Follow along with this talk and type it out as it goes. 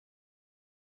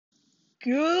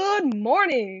Good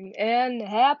morning and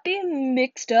happy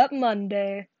mixed up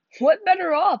Monday. What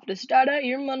better off to start out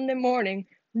your Monday morning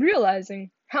realizing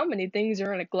how many things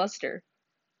are in a cluster?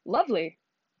 Lovely,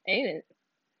 ain't it?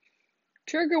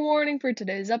 Trigger warning for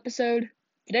today's episode.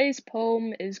 Today's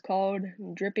poem is called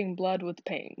Dripping Blood with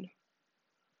Pain.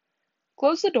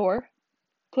 Close the door.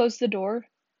 Close the door.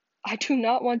 I do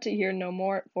not want to hear no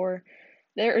more, for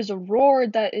there is a roar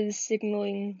that is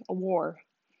signaling a war.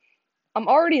 I'm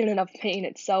already in enough pain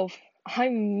itself.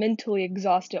 I'm mentally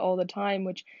exhausted all the time,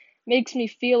 which makes me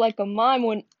feel like a mime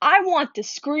when I want to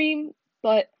scream,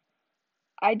 but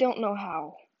I don't know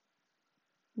how.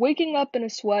 Waking up in a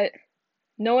sweat,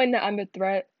 knowing that I'm a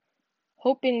threat,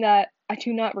 hoping that I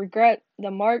do not regret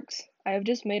the marks I have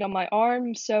just made on my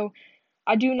arms, so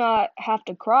I do not have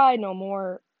to cry no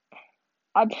more.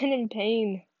 I've been in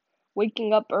pain,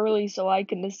 waking up early so I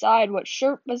can decide what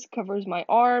shirt best covers my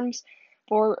arms,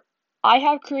 for I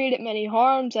have created many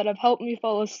harms that have helped me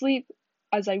fall asleep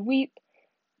as I weep,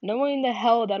 knowing the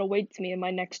hell that awaits me in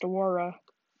my next aurora.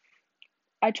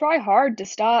 I try hard to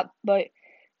stop, but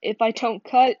if I don't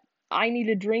cut, I need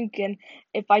a drink, and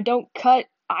if I don't cut,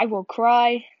 I will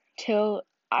cry till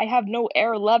I have no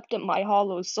air left in my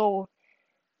hollow soul.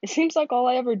 It seems like all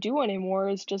I ever do anymore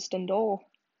is just indole.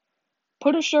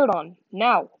 Put a shirt on,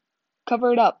 now.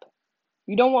 Cover it up.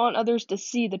 You don't want others to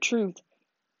see the truth.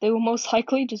 They will most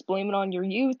likely just blame it on your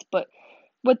youth, but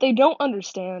what they don't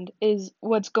understand is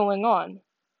what's going on.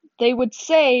 They would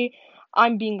say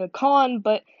I'm being a con,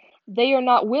 but they are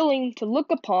not willing to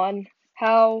look upon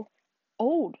how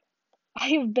old I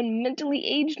have been mentally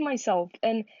aged myself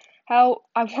and how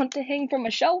I want to hang from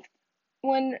a shelf.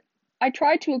 When I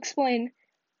try to explain,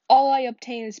 all I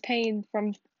obtain is pain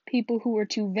from people who are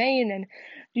too vain and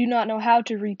do not know how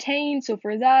to retain, so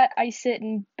for that I sit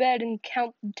in bed and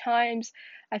count the times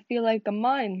I feel like a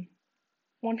mime,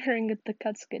 wondering if the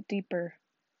cuts get deeper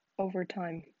over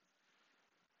time.